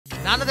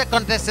none of the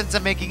contestants are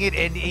making it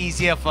any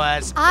easier for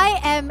us. I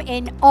am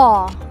in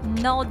awe.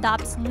 No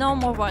doubts, no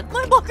more words.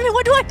 What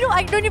do I do?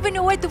 I don't even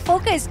know where to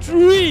focus.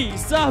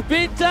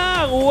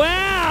 Bintang,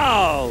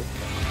 wow!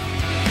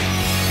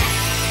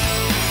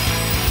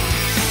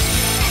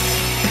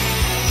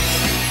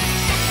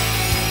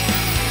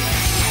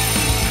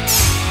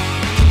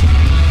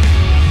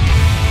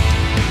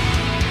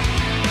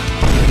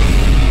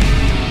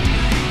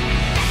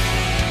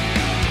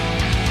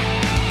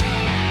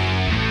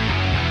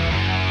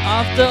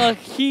 After a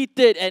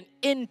heated and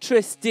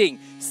interesting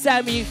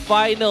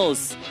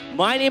semi-finals,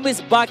 my name is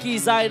Baki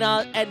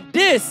Zainal and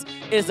this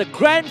is the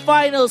Grand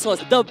Finals of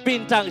the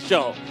Bintang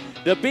Show.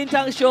 The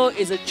Bintang Show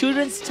is a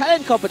children's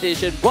talent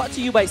competition brought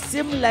to you by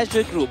Sim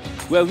Leisure Group,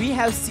 where we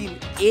have seen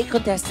 8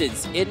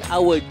 contestants in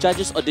our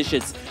judges'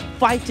 auditions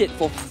fight it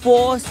for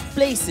 4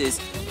 places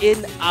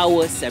in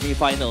our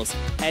semi-finals.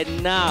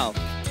 And now,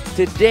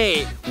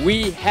 today,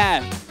 we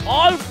have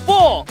all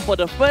 4 for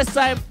the first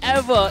time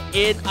ever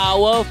in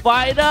our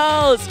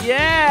finals.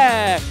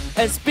 Yeah!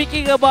 And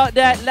speaking about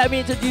that, let me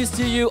introduce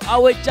to you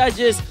our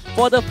judges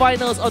for the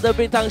finals of the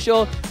Bintang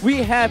Show. We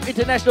have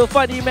international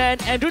funny man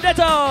Andrew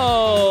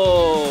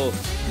Netto.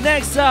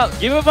 Next up,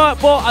 give it up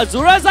for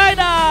Azura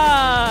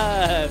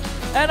Zainal.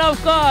 And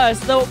of course,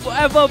 the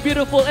ever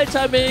beautiful and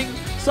charming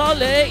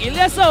Saule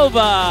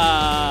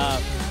Iliasova.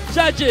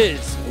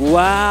 Judges,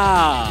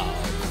 wow!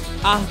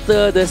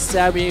 After the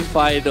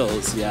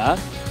semi-finals, yeah,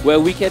 where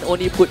we can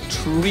only put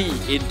 3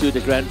 into the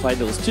grand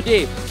finals.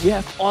 Today, we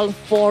have all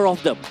 4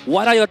 of them.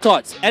 What are your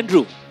thoughts,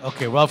 Andrew?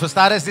 Okay, well, for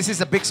starters, this is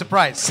a big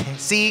surprise.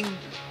 Seeing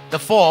the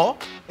 4,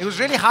 it was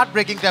really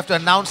heartbreaking to have to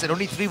announce that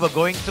only 3 were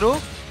going through,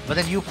 but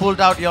then you pulled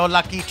out your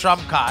lucky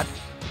trump card,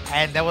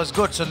 and that was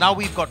good. So now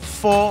we've got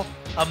 4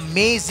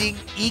 amazing,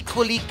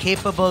 equally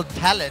capable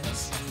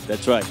talents.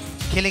 That's right.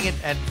 Killing it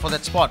and for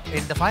that spot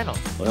in the final.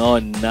 Oh,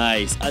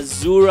 nice.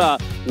 Azura,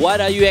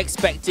 what are you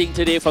expecting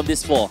today from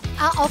this 4?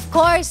 Of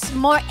course,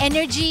 more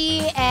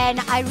energy, and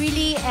I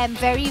really am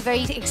very,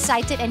 very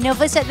excited and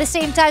nervous at the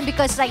same time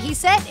because, like he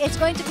said, it's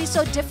going to be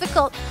so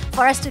difficult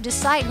for us to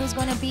decide who's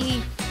going to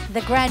be the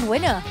grand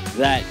winner.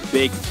 That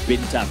big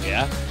Bintang,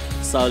 yeah?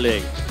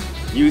 Saule,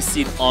 you've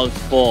seen all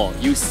 4.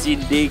 You've seen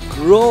they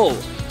grow.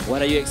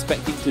 What are you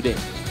expecting today?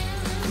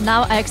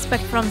 Now I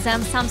expect from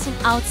them something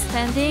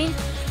outstanding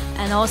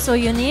and also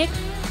unique.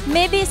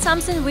 Maybe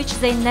something which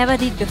they never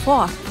did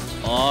before.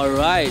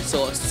 Alright,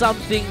 so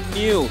something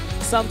new,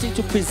 something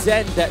to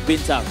present that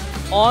Bintang.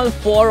 All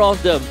 4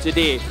 of them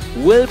today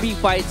will be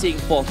fighting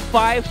for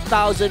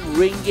 5,000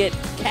 ringgit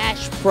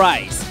cash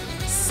prize,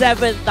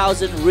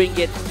 7,000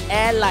 ringgit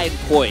airline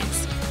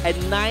points, and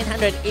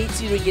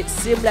 980 ringgit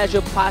Sim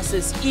Leisure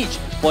passes each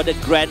for the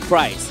grand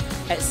prize.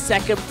 At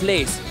second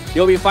place,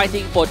 they'll be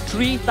fighting for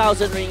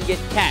 3,000 ringgit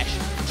cash,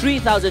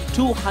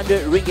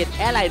 3,200 ringgit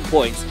airline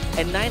points,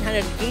 and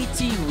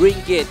 980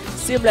 ringgit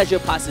Sim Leisure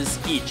passes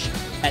each.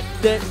 At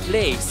third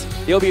place,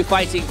 they'll be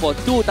fighting for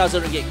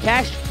 2,000 ringgit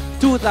cash,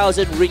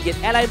 2,000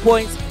 ringgit airline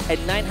points,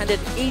 and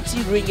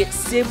 980 ringgit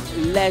Sim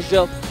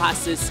Leisure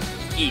passes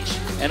each.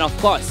 And of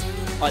course,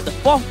 at the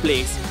fourth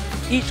place,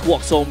 each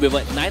walks home with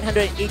a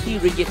 980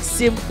 ringgit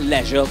Sim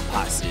Leisure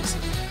passes.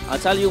 I'll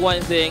tell you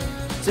one thing,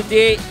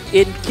 today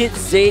in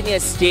KidZania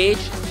stage,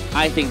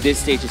 I think this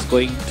stage is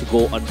going to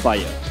go on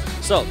fire.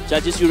 So,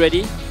 judges, you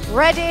ready?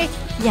 Ready?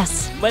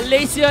 Yes.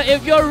 Malaysia,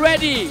 if you're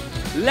ready,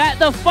 let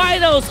the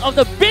finals of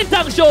the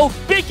Bintang Show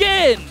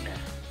begin!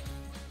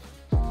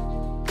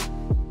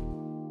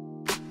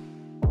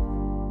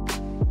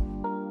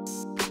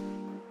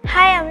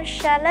 Hi, I'm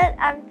Charlotte.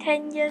 I'm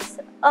 10 years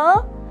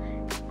old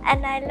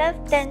and I love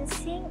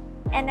dancing,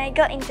 and I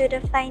got into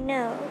the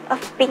final of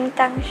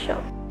Bintang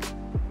Show.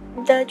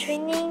 The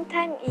training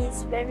time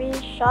is very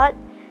short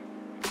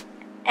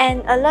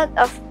and a lot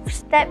of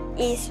step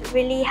is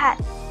really hard.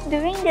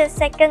 During the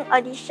second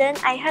audition,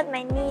 I hurt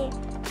my knee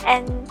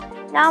and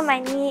now my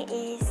knee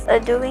is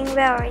doing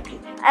well already.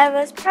 I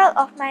was proud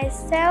of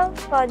myself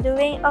for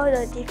doing all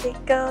the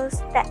difficult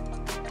steps.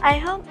 I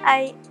hope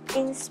I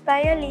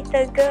inspire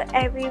little girls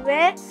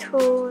everywhere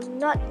to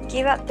not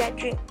give up their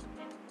dream.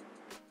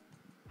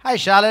 Hi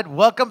Charlotte,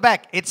 welcome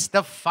back. It's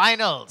the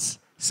finals.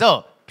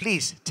 So,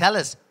 please tell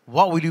us,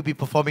 what will you be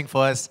performing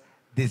for us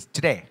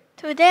today?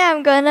 Today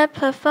I'm gonna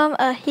perform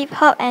a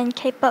hip-hop and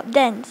K-pop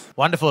dance.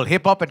 Wonderful.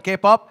 Hip-hop and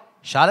K-pop.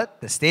 Charlotte,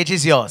 the stage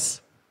is yours.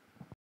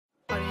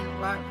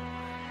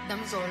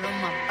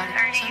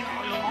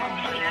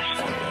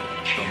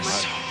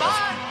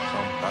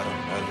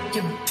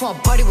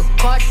 Party with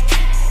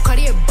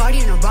Cartier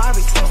body in a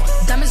Rari.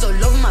 Diamonds all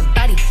over my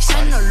body,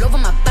 shining all over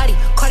my body.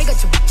 Cardi got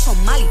your bitch on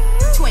Molly.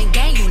 You ain't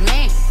gang, you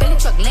lame. Billy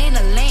truck laying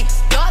the lane.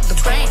 Dog the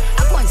brain.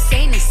 I go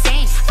insane.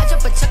 I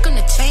drop a check on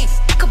the chain.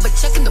 Pick up a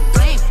check in the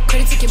flame.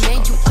 Cardi took your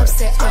man, you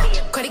upset.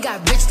 Cardi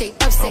got rich, they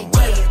upset.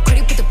 Yeah.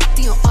 Cardi put the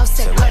 50 on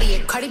offset.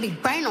 Cardi be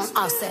brain on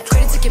offset.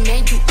 Cardi took your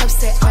man, you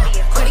upset.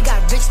 Cardi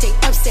got rich, they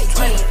upset.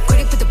 Yeah.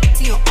 Cardi put the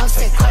 50 on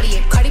offset.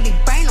 Cardi be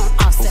brain on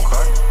offset.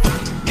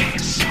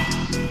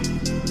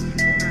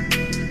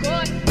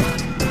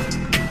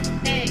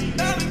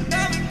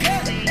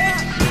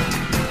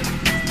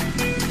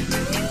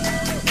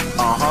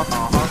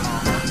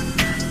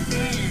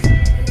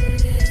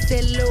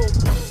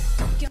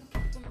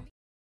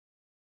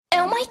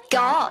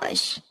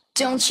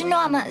 Don't you know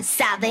I'm a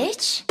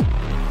savage?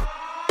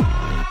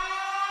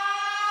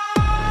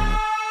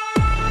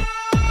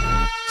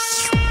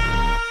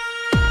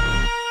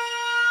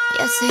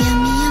 You're so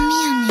yummy, yummy,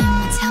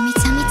 yummy. Tell me,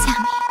 tell me, tell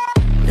me.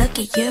 Look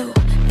at you,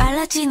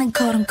 빨라지는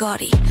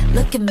걸음걸이.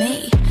 Look at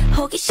me,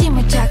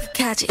 호기심을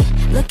자극하지.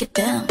 Look at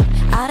them,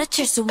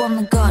 알아챌 수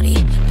없는 거리.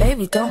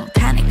 Baby, don't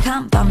panic,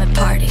 I'm 밤의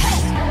party.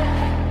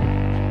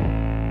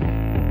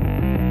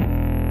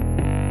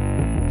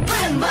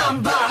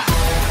 Remember.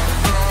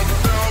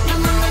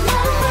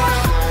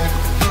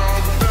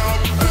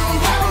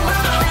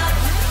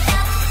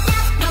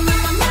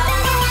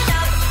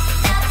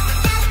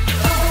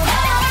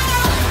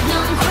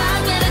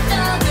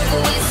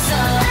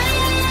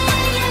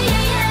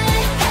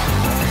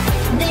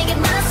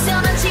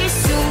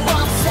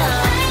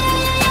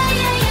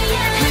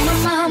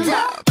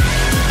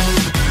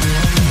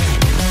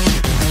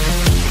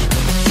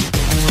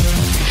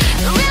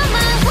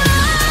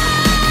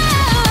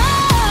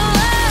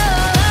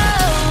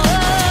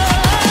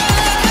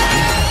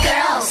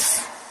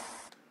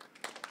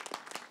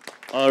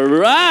 All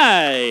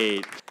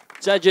right,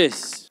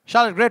 judges.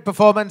 Charlotte, great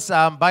performance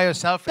by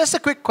yourself. Just a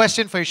quick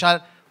question for you,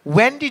 Charlotte.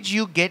 When did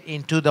you get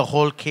into the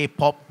whole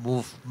K-pop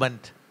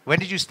movement? When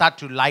did you start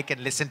to like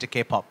and listen to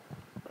K-pop?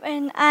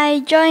 When I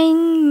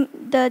joined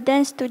the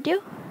dance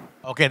studio.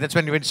 Okay, that's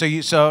when you went.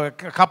 So a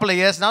couple of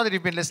years now that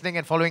you've been listening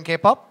and following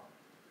K-pop?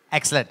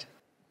 Excellent.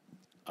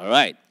 All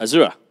right,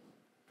 Azura.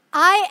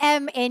 I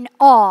am in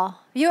awe.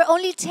 You're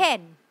only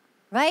 10,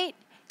 right?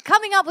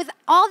 Coming up with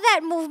all that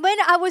movement,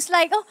 I was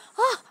like, oh,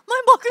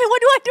 my buckler,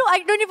 what do?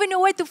 I don't even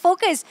know where to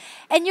focus.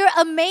 And you're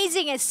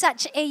amazing at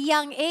such a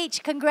young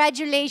age.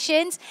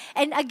 Congratulations.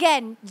 And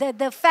again,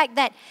 the fact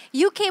that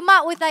you came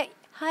out with like,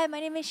 hi, my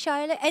name is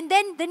Charlotte. And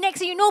then the next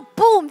thing you know,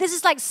 boom, this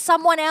is like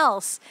someone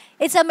else.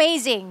 It's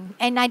amazing.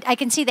 And I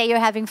can see that you're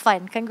having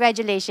fun.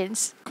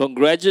 Congratulations.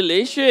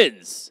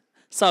 Congratulations.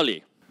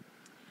 Saule.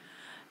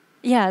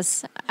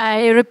 Yes,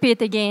 I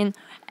repeat again.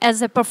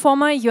 As a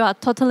performer, you are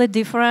totally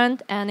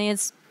different and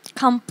it's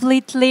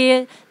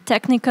completely,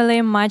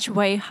 technically much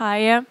way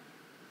higher.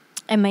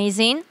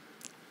 Amazing.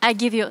 I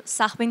give you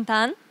Sah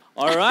Bintang.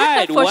 All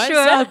right, For one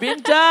sure. Sah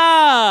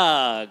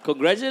Bintang.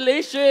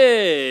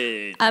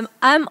 Congratulations.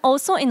 I'm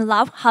also in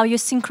love how you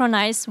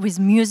synchronize with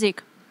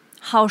music.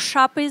 How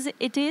sharp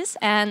it is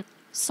and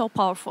so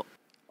powerful.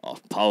 Oh,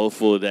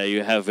 powerful. There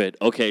you have it.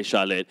 Okay,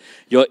 Charlotte,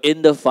 you're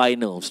in the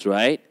finals,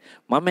 right?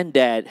 Mom and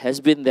Dad has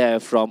been there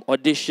from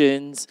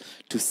auditions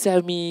to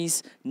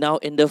semis, now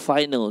in the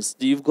finals.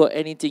 Do you got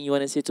anything you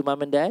want to say to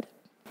Mom and Dad?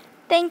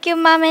 Thank you,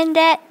 Mom and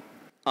Dad.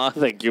 Oh,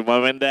 thank you,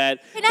 Mom and Dad.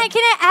 Can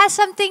I ask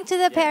something to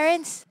the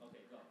parents?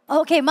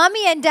 Okay,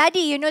 Mommy and Daddy,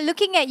 you know,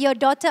 looking at your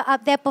daughter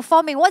up there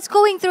performing, what's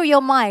going through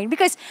your mind?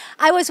 Because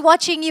I was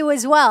watching you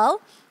as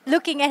well,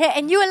 looking at her,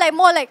 and you were like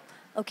more like,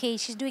 okay,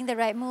 she's doing the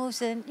right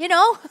moves, and you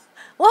know,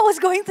 what was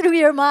going through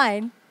your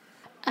mind?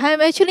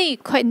 I'm actually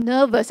quite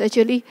nervous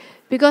actually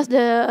because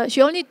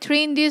she only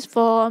trained this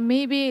for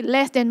maybe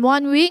less than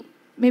 1 week,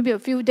 maybe a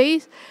few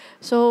days.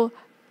 So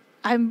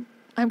I'm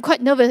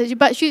quite nervous actually,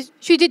 but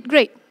she did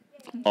great.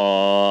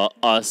 Oh,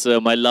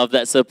 awesome. I love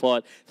that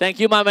support. Thank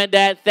you, Mom and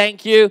Dad.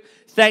 Thank you.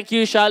 Thank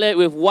you, Charlotte.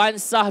 With one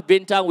Sah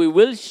Bintang, we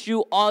will wish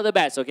you all the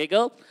best. Okay,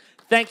 girl?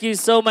 Thank you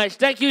so much.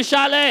 Thank you,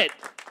 Charlotte.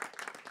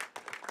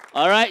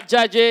 All right,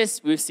 judges.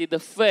 We've seen the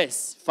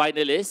first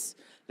finalist.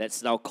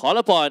 Let's now call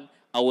upon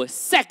our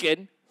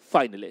second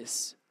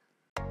finalist.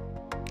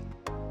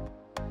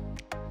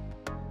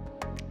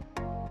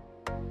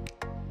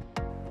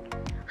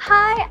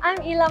 Hi, I'm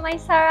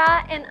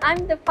Maisarah and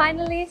I'm the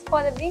finalist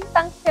for the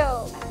Bintang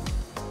Show.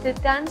 The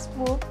dance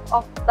move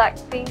of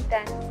Blackpink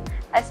dance,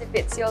 As If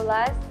It's Your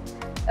Last,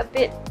 a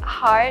bit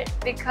hard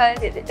because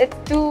it's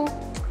too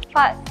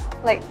fast,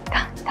 like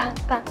dang, dang,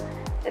 dang.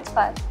 It's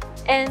fast.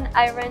 And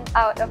I ran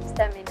out of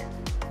stamina.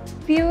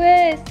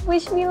 Viewers,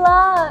 wish me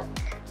luck!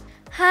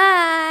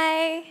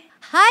 Hi.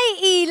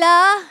 Hi,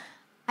 Ila.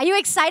 Are you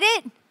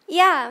excited?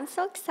 Yeah, I'm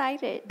so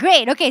excited.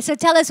 Great. Okay, so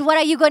tell us, what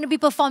are you going to be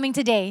performing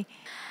today?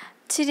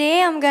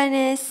 Today I'm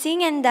gonna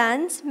sing and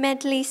dance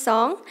medley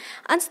song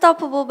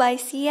Unstoppable by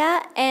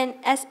Sia and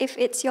As If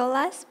It's Your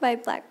Last by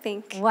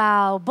Blackpink.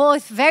 Wow,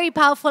 both very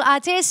powerful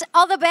artists.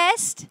 All the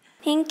best.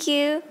 Thank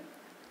you.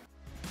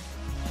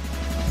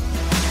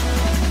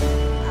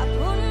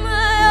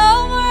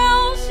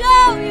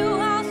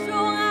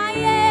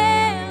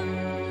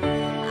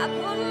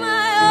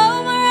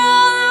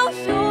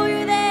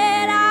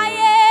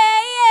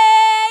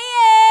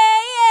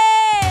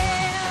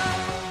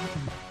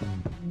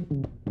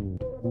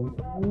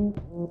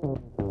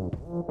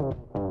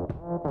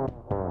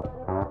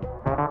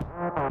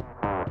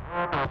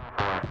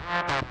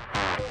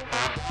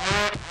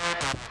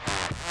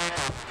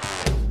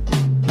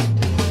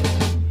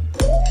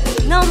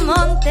 넌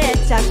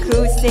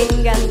자꾸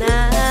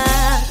생각나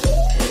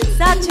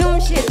사춘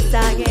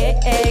식상의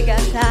애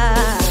같아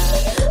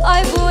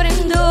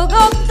얼굴은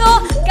두껍고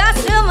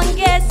가슴은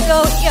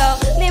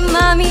계속요 네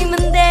맘이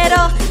맘대로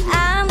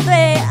안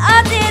돼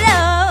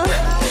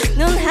어디로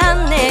눈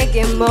한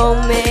내게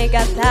몸매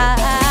같아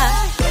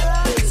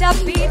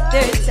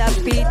빛들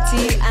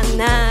잡히지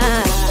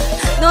않아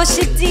너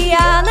쉽지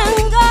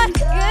않은 걸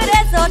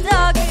그래서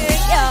더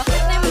그려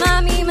내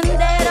맘이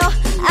맘대로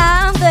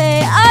안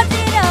돼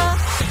어디로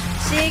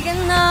지금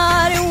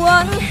너를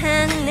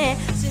원하네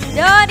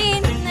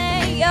순결히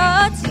내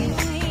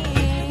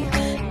여친이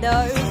널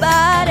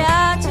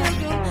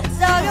바라주고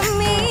조금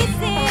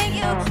missing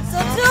you so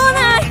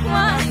tonight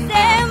want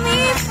set me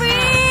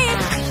free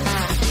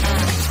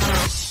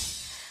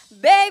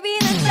Baby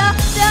난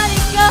적절히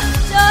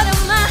것처럼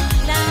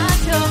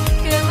만나줘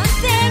그만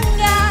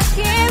생각해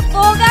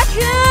뭐가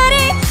그리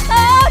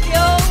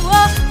어려워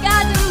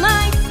가슴만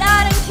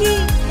사랑히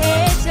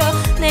해줘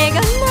내가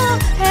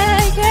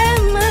너에게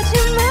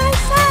마지막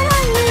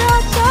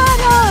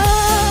사랑이었잖아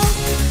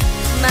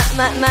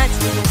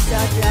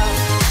마치면서도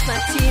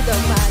마치도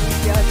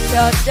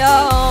말려줘도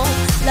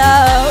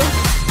love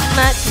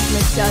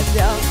마치면서도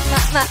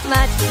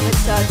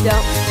마치면서도 내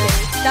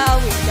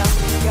따위가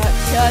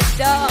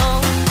밀려줘도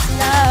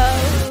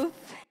love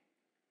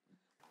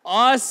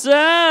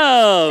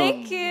Awesome!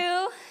 Thank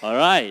you. All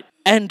right.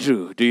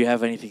 Andrew, do you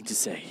have anything to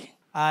say?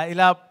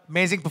 Ila,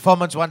 amazing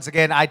performance once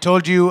again. I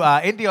told you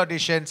in the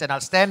auditions, and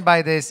I'll stand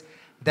by this,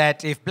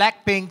 that if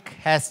Blackpink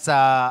has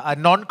a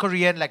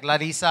non-Korean like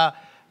Larissa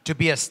to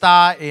be a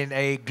star in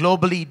a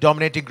globally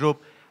dominating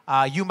group,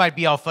 you might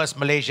be our first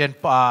Malaysian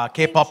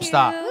K-pop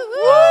star.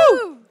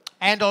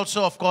 And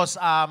also, of course,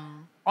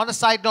 on a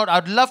side note,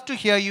 I'd love to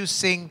hear you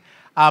sing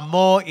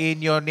more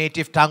in your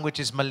native tongue, which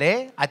is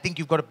Malay. I think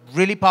you've got a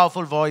really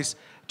powerful voice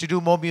to do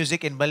more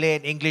music in Malay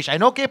and English. I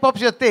know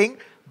K-pop's your thing,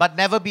 but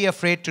never be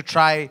afraid to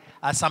try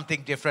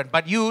something different.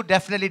 But you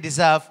definitely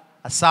deserve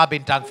a Sah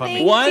Bintang from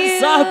me. One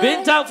Sah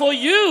Bintang for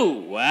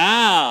you.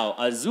 Wow.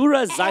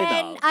 Azura Zainal.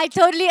 And I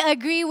totally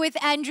agree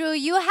with Andrew.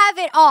 You have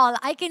it all.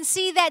 I can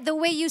see that the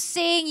way you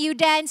sing, you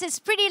dance, it's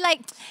pretty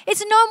like,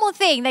 it's a normal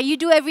thing that you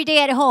do every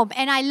day at home.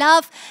 And I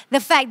love the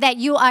fact that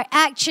you are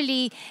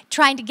actually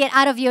trying to get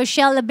out of your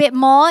shell a bit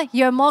more.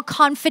 You're more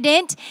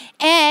confident.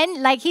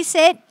 And like he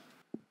said,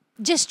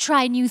 just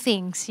try new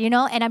things, you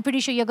know? And I'm pretty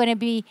sure you're going to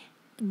be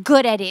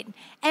good at it.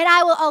 And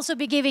I will also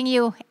be giving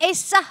you a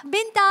Sah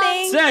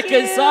Bintang.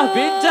 Second Sah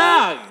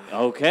Bintang.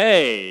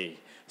 Okay.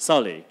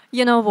 Saule.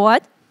 You know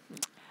what?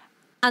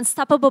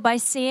 Unstoppable by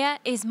Sia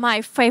is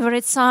my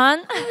favorite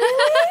song.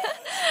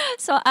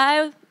 So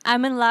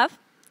I'm in love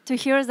to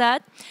hear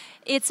that.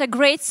 It's a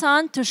great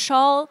song to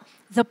show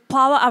the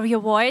power of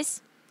your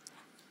voice.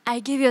 I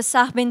give you a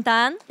Sah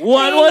Bintang.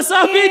 One more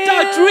Sah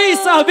Bintang, 3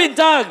 Sah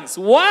Bintangs.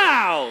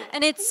 Wow.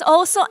 And it's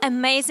also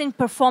amazing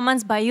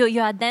performance by you.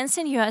 You are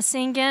dancing, you are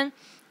singing.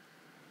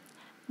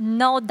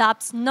 No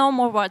dubs, no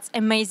more words.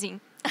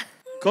 Amazing.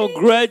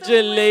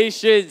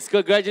 Congratulations.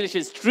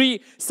 Congratulations. 3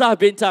 Sah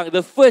Bintang.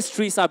 The first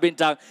 3 Sah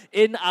Bintang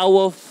in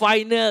our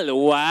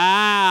final.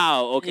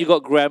 Wow. Okay, you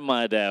got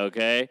grandma there,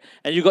 okay?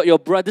 And you got your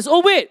brothers.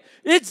 Oh, wait.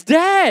 It's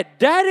Dad.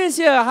 Dad is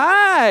here.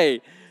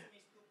 Hi.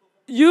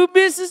 You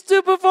missed his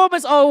 2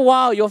 performance. Oh,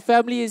 wow. Your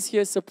family is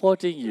here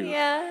supporting you.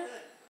 Yeah.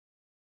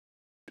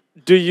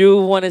 Do you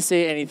want to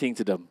say anything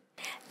to them?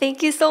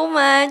 Thank you so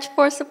much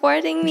for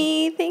supporting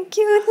me. Thank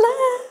you.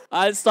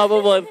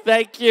 Unstoppable.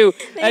 Thank you.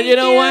 And you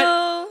know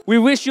what? We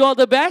wish you all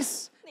the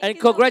best. And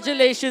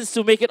congratulations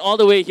to make it all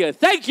the way here.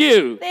 Thank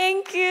you.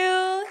 Thank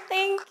you.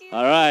 Thank you.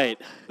 All right.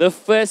 The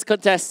first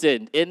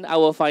contestant in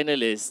our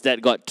finalists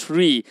that got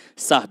 3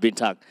 Sah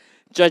Bintang.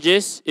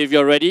 Judges, if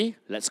you're ready,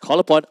 let's call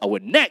upon our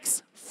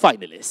next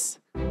finalist.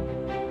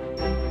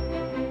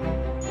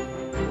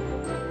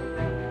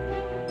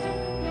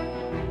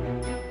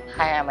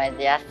 Hi, I'm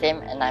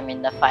Maisarah and I'm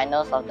in the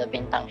finals of the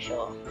Bintang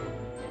Show.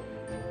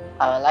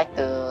 I would like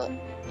to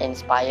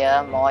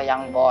inspire more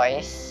young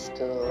boys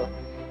to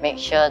make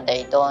sure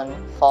they don't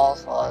fall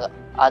for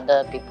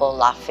other people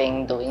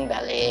laughing, doing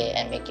ballet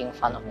and making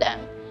fun of them.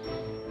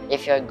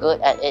 If you're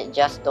good at it,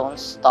 just don't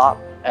stop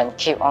and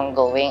keep on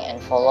going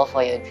and follow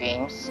for your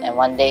dreams, and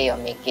one day you'll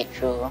make it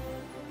through.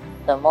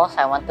 The most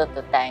I wanted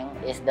to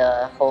thank is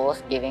the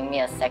host giving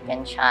me a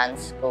second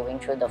chance going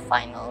through the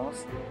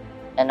finals.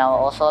 And I would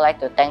also like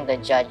to thank the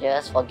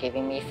judges for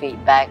giving me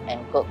feedback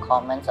and good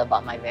comments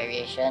about my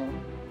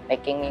variation,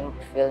 making me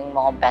feeling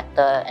more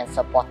better and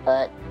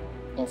supported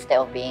instead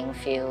of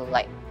feel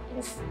like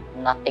it's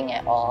nothing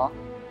at all.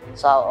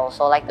 So I would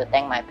also like to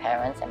thank my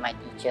parents and my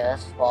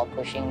teachers for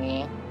pushing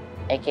me,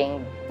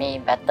 making me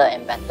better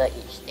and better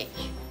each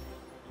stage.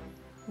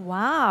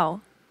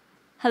 Wow.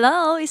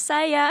 Hello,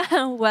 Isaiah.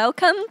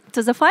 Welcome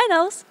to the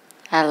finals.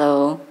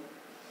 Hello.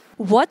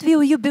 What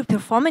will you be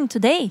performing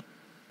today?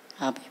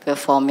 I'll be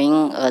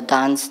performing a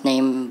dance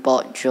named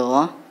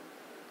Botjo.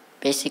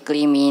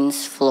 Basically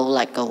means flow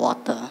like a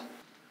water.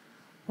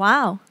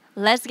 Wow.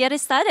 Let's get it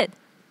started.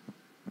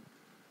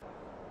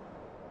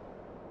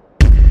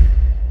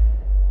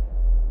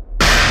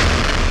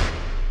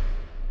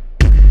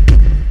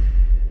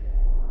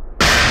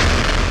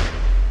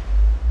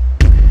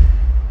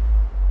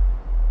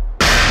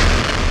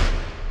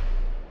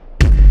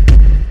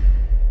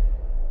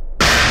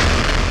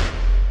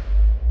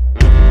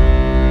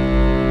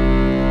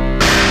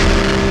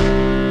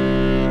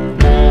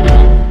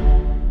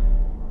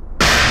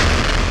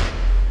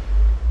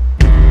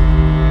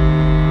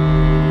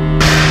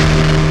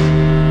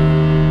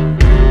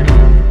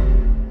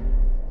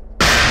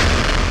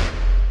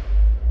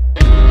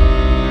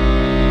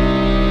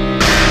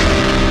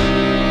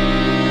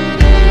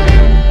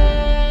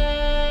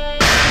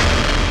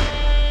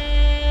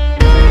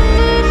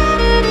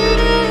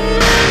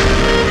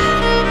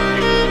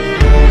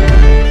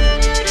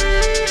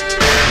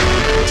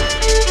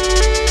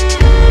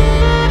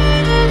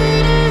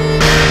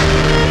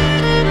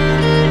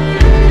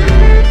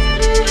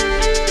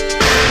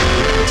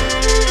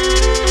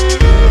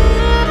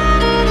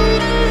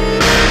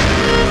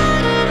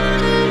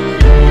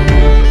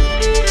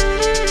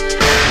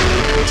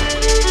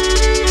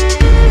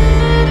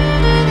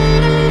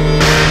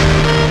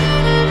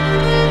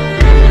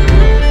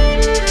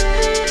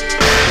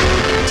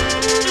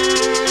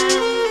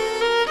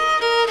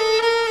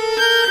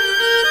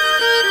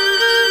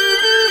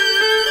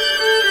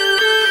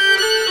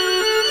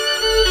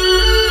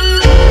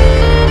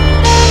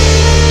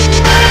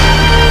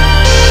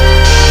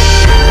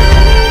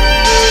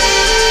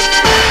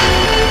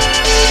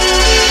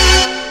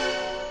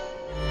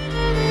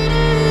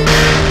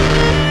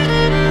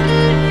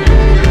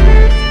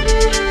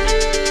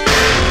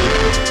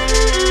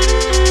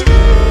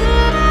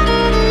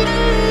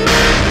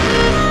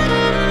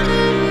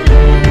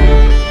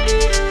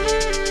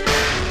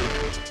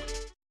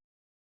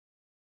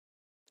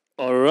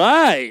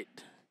 right.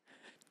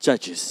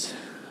 Judges.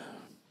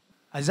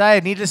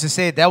 Isaiah, needless to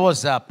say, that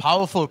was a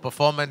powerful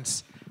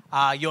performance.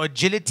 Your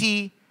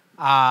agility,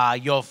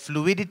 your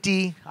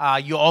fluidity,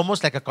 you're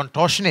almost like a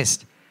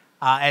contortionist.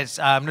 As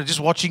just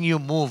watching you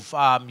move,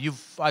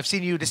 I've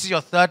seen you. This is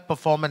your third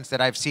performance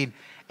that I've seen,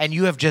 and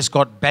you have just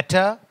got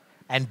better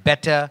and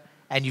better,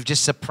 and you've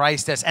just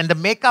surprised us. And the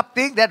makeup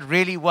thing, that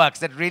really works.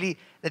 That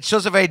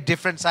shows a very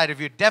different side of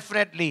you.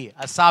 Definitely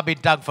a Saule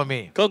Bintang for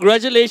me.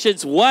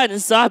 Congratulations, one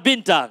Saule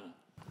Bintang.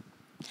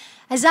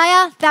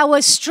 Isaiah, that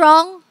was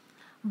strong,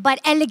 but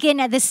elegant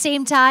at the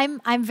same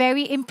time. I'm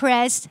very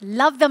impressed.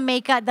 Love the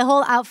makeup, the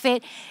whole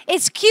outfit.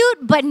 It's cute,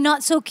 but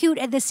not so cute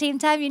at the same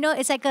time. You know,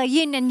 it's like a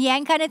yin and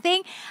yang kind of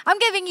thing. I'm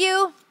giving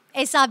you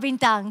a Saule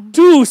Bintang.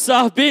 2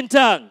 Saule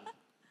Bintang.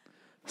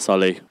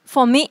 Saule.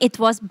 For me, it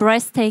was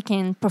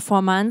breathtaking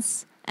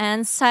performance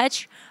and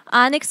such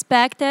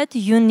unexpected,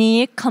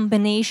 unique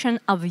combination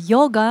of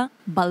yoga,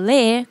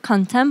 ballet,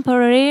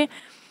 contemporary.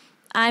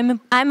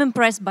 I'm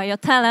impressed by your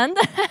talent.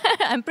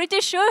 I'm pretty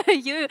sure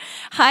you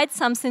hide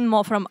something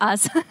more from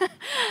us.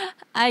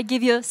 I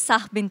give you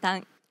Saule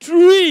Bintang.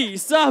 3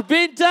 Saule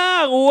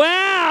Bintang.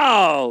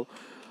 Wow.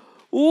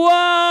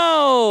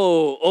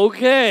 Wow.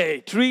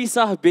 Okay. 3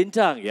 Saule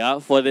Bintang, yeah,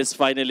 for this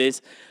finalist.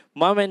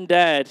 Mom and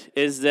dad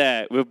is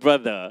there with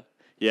brother.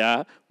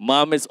 Yeah.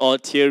 Mom is all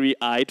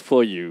teary-eyed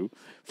for you.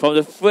 From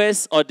the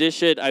first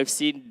audition, I've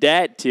seen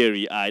dad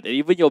teary-eyed, and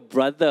even your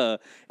brother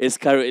is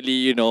currently,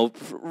 you know,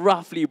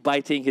 roughly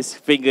biting his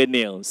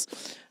fingernails.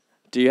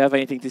 Do you have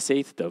anything to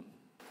say to them?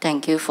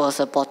 Thank you for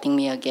supporting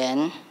me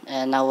again,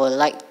 and I would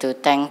like to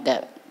thank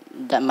that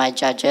my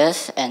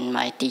judges and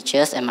my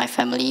teachers and my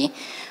family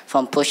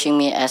for pushing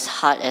me as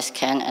hard as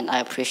can, and I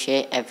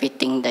appreciate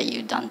everything that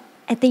you've done.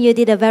 I think you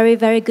did a very,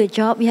 very good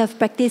job. You have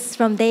practiced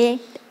from day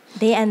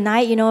and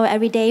night, you know,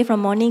 every day from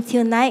morning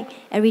till night,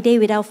 every day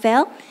without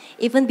fail.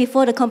 Even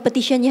before the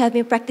competition, you have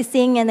been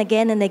practicing and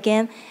again and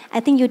again.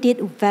 I think you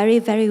did very,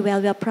 very well.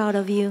 We are proud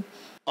of you.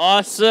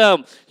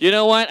 Awesome. You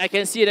know what? I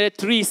can see there are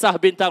 3 Saule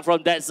Bintang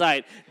from that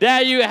side.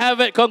 There you have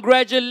it.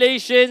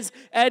 Congratulations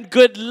and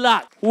good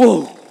luck.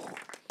 Whoa.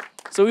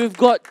 So we've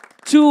got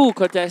 2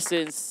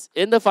 contestants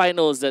in the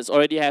finals that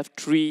already have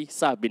 3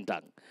 Saule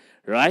Bintang,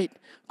 right?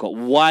 Got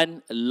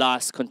 1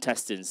 last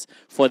contestant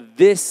for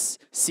this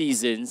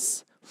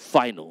season's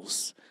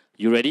finals.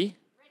 You ready?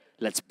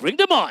 Let's bring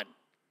them on.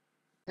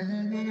 Hi,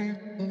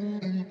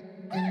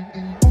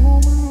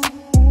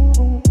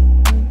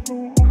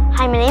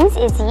 my name is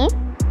Izzy.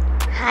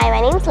 Hi, my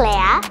name is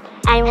Leah.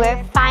 And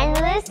we're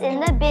finalists in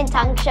the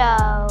Bintang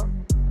Show.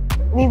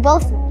 We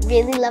both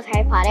really love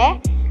Harry Potter.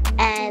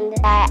 And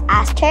I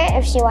asked her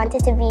if she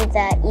wanted to be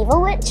the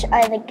evil witch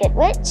or the good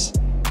witch.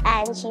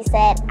 And she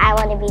said, I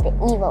want to be the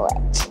evil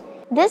witch.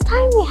 This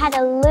time we had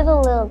a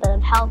little bit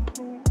of help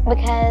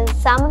because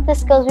some of the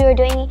skills we were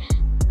doing,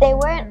 they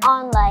weren't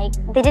on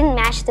they didn't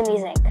match the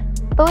music.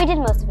 But we did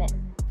most of it.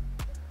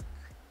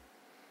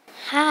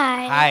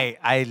 Hi. Hi,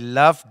 I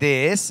love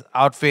this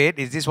outfit.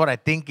 Is this what I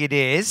think it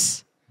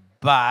is?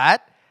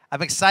 But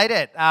I'm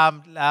excited.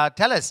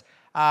 Tell us,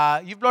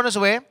 you've blown us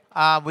away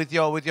with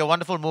your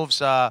wonderful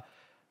moves.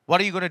 What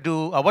are you going to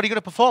do? What are you going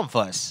to perform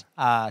for us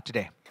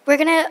today? We're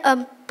going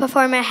to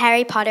perform a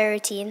Harry Potter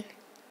routine.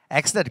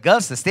 Excellent.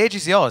 Girls, the stage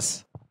is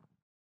yours.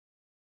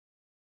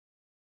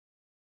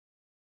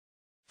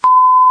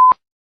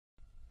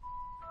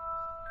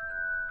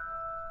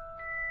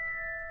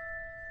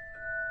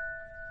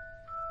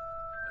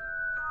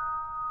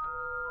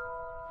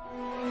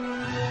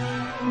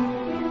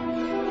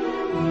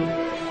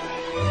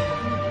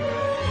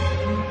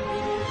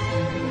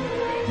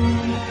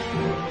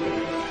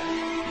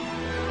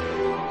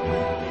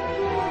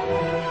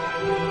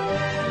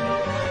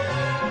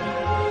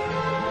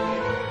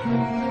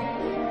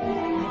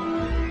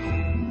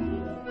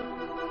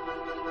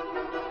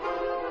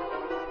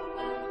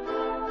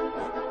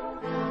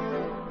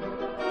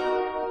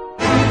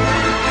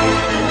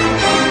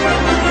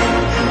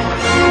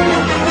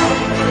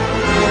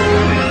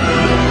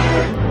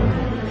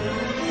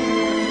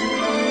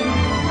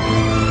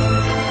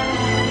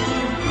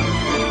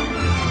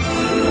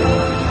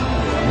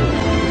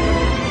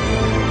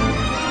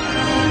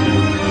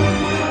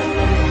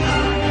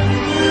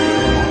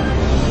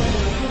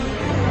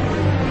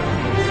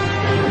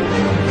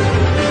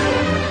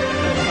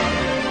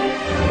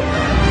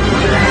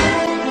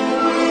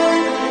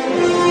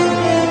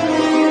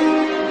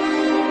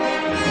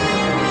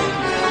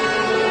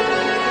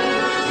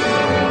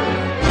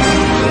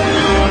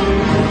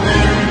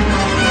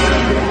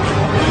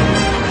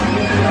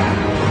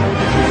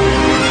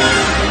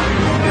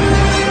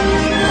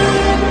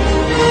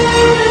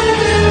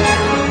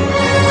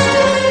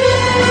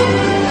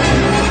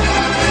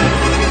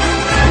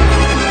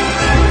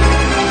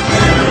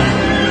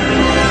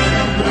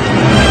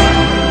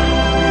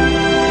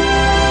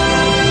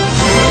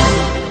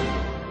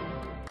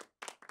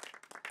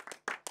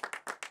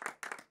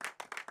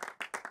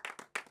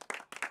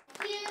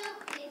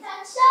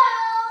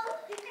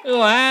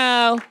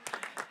 Wow.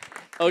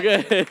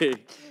 Okay.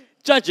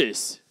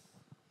 Judges.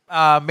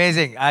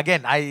 Amazing.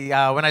 Again,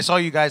 when I saw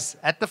you guys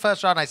at the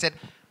first round, I said,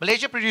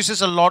 Malaysia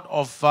produces a lot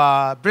of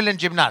brilliant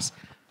gymnasts.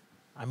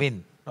 I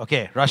mean,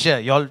 okay, Russia,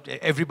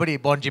 everybody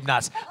born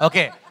gymnasts.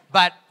 Okay,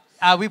 but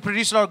we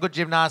produce a lot of good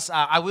gymnasts.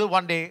 I will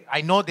one day, I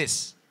know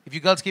this. If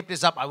you girls keep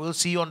this up, I will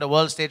see you on the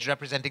world stage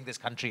representing this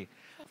country.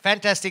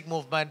 Fantastic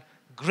movement,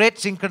 great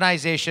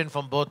synchronization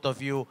from both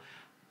of you.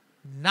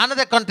 None of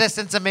the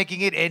contestants are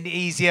making it any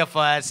easier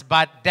for us,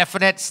 but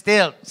definite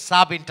still,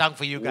 Sa Bintang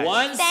for you guys.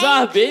 One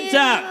Sa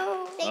Bintang.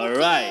 All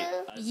right.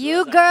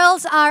 You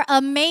girls are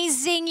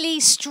amazingly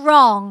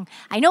strong.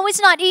 I know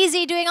it's not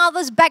easy doing all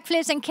those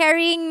backflips and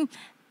carrying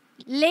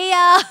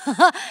Leah,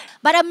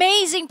 but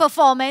amazing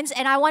performance,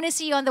 and I want to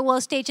see you on the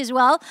world stage as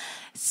well.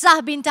 Sa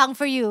Bintang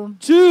for you.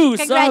 Two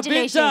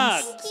Congratulations. Sa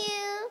Bintang. Thank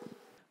you.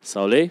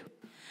 Saule?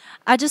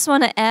 I just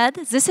want to add,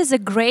 this is a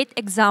great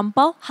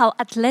example how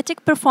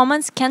athletic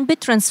performance can be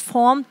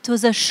transformed to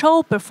the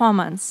show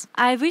performance.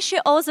 I wish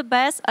you all the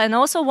best and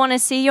also want to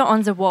see you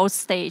on the world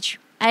stage.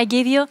 I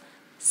give you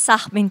Sa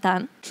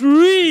Bintang.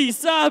 3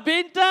 Sa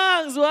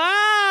Bintangs.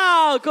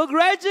 Wow!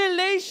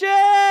 Congratulations!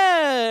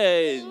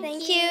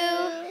 Thank you.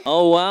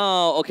 Oh,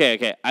 wow.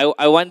 Okay.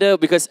 I wonder,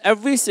 because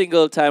every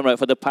single time, right,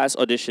 for the past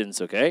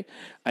auditions, okay,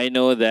 I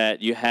know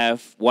that you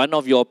have one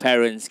of your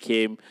parents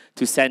came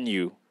to send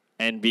you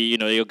and be,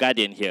 your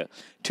guardian here.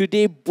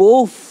 Today,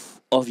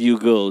 both of you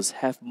girls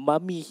have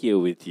mummy here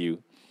with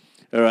you.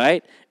 All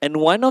right? And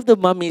one of the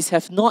mummies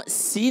have not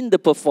seen the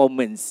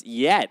performance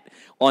yet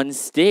on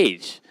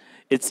stage.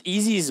 It's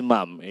Easy's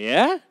mum,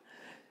 yeah?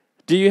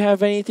 Do you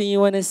have anything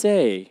you want to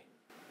say?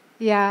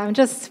 Yeah, I'm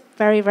just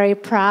very, very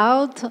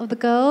proud of the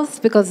girls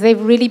because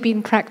they've really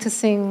been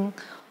practicing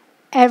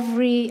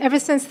ever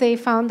since they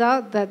found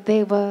out that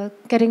they were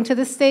getting to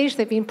this stage.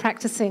 They've been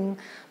practicing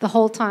the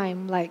whole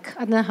time, like I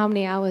don't know how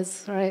many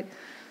hours, right?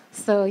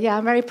 So yeah,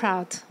 I'm very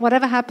proud.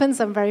 Whatever happens,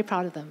 I'm very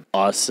proud of them.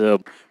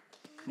 Awesome.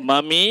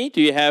 Mummy,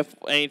 do you have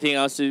anything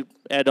else to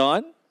add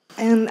on?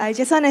 And I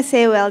just want to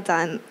say well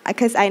done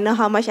because I know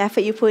how much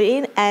effort you put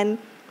in, and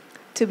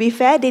to be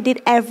fair, they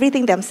did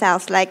everything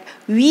themselves. Like,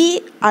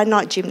 we are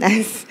not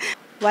gymnasts.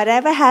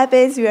 Whatever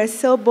happens, we are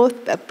so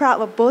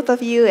proud of both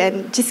of you,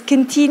 and just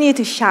continue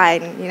to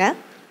shine,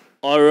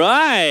 All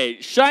right.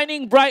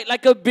 Shining bright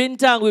like a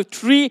bintang with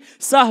 3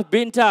 Sa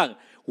Bintang.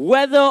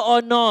 Whether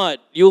or not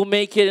you'll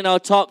make it in our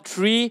top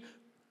 3,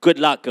 good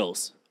luck,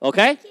 girls.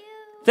 Okay?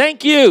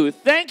 Thank you.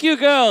 Thank you,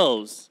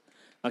 girls.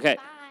 Okay.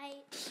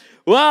 Bye.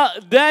 Well,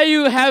 there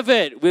you have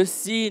it. We've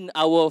seen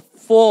our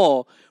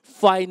 4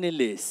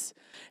 finalists.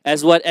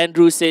 As what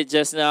Andrew said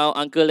just now,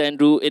 Uncle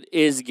Andrew, it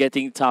is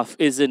getting tough,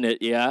 isn't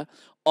it? Yeah?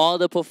 All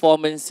the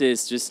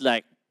performances just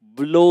like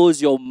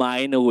blows your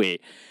mind away.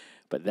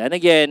 But then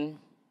again,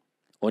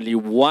 only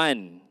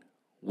one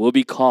will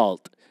be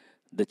called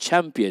the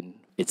champion.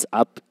 It's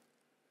up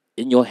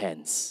in your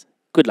hands.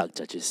 Good luck,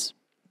 judges.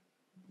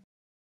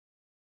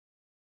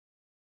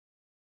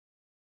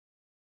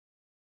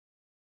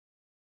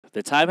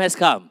 The time has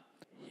come.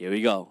 Here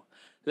we go.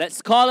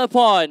 Let's call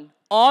upon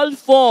all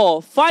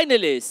 4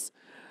 finalists.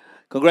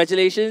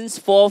 Congratulations,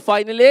 4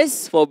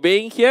 finalists for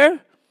being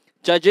here.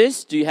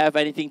 Judges, do you have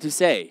anything to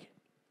say?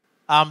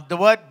 The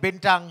word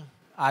bintang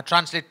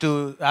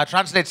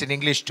translates in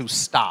English to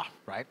star,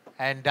 right?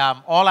 And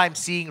all I'm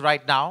seeing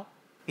right now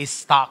is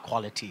star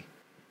quality.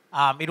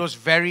 It was a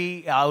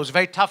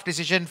very tough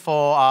decision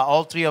for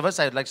all 3 of us.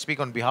 I would like to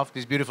speak on behalf of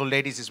these beautiful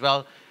ladies as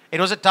well. It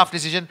was a tough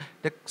decision.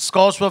 The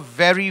scores were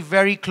very,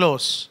 very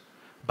close.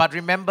 But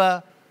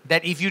remember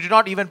that if you do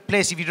not even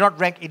place, if you do not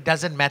rank, it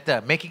doesn't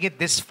matter. Making it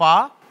this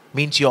far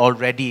means you're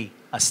already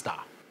a star.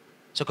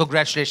 So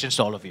congratulations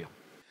to all of you.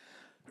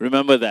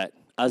 Remember that.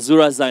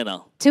 Azura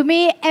Zainal. To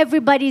me,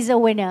 everybody's a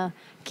winner.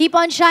 Keep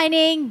on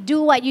shining,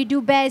 do what you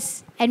do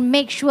best, and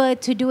make sure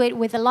to do it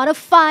with a lot of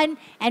fun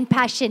and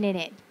passion in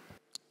it.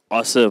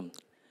 Awesome.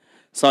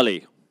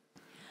 Saule.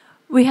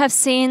 We have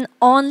seen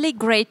only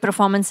great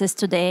performances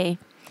today.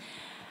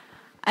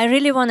 I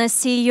really want to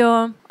see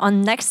you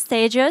on next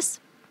stages,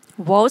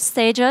 world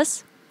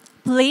stages.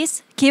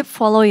 Please keep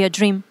follow your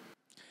dream.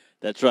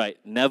 That's right.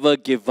 Never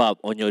give up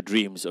on your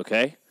dreams,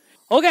 okay?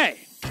 Okay,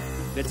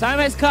 the time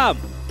has come.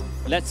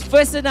 Let's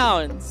first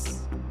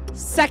announce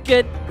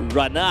second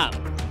runner-up.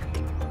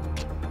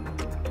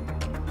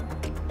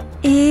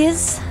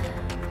 Is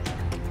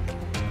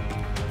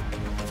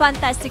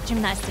Fantastic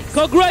Gymnastics.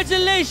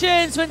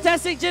 Congratulations,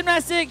 Fantastic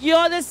Gymnastics.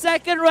 You're the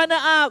second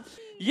runner-up.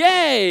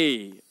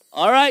 Yay!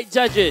 All right,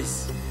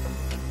 judges.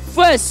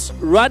 First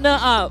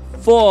runner-up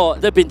for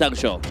the Bintang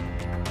Show.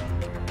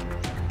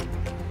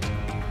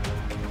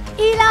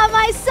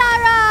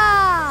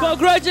 Maisarah!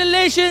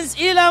 Congratulations,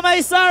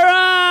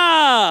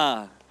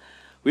 Maisarah!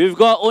 We've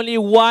got only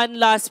one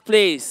last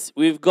place.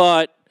 We've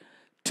got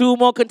 2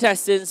 more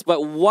contestants,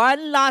 but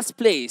one last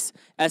place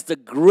as the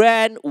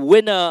grand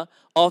winner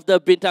of the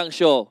Bintang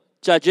Show.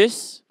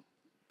 Judges?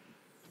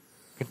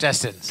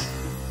 Contestants.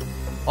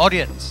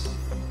 Audience.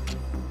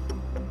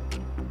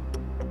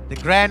 The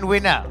grand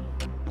winner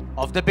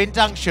of the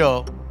Bintang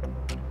Show.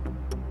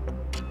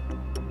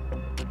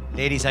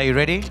 Ladies, are you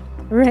ready?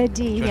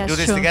 Ready. Should we do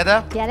this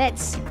together? Yeah,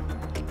 let's.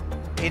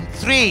 In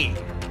 3,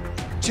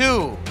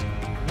 2,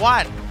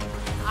 1.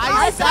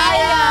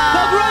 Isaiah!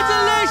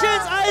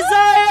 Congratulations,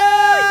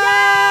 Isaiah!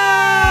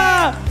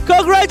 Yeah!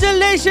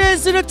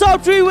 Congratulations to the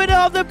top 3 winner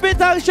of the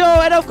Bintang Show.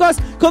 And of course,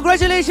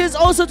 congratulations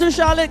also to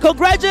Charlotte.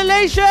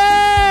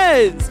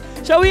 Congratulations!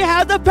 Shall we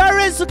have the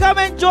parents to come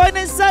and join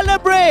and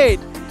celebrate?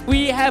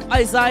 We have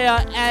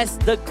Isaiah as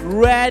the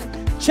grand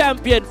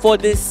champion for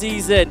this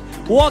season.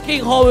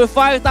 Walking home with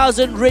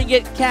 5,000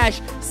 ringgit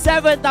cash,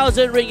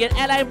 7,000 ringgit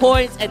airline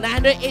points, and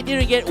 980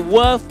 ringgit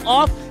worth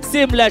of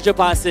sim leisure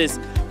passes.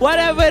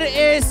 Whatever it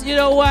is, you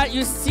know what?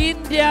 You've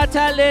seen their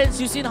talents,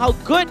 you've seen how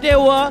good they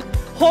were.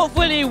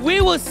 Hopefully,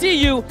 we will see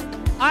you.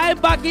 I'm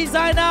Baki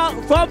Zainal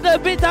from the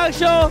Bintang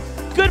Show.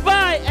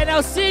 Goodbye, and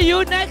I'll see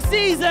you next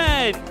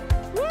season.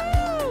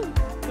 Woo!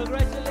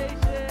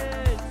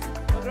 Congratulations!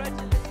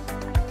 Congratulations!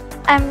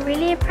 I'm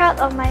really proud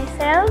of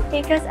myself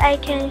because I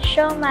can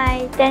show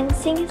my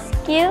dancing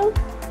skill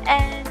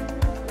and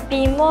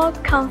be more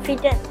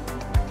confident.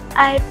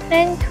 I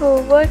plan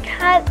to work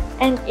hard,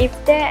 and if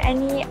there are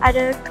any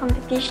other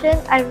competition,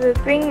 I will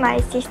bring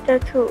my sister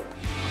too.